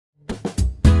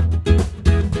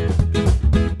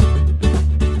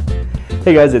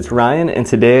Hey guys, it's Ryan, and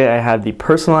today I have the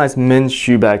personalized men's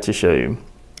shoe bag to show you.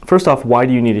 First off, why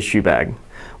do you need a shoe bag?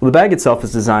 Well, the bag itself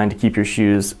is designed to keep your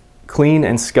shoes clean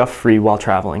and scuff free while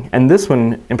traveling. And this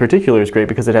one in particular is great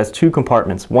because it has two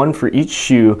compartments, one for each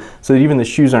shoe, so that even the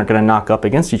shoes aren't going to knock up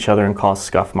against each other and cause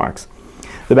scuff marks.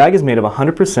 The bag is made of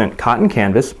 100% cotton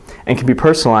canvas and can be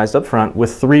personalized up front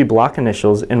with 3 block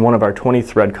initials in one of our 20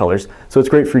 thread colors, so it's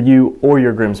great for you or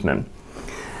your groomsmen.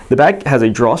 The bag has a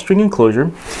drawstring enclosure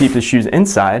to keep the shoes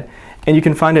inside, and you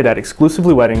can find it at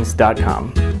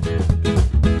exclusivelyweddings.com.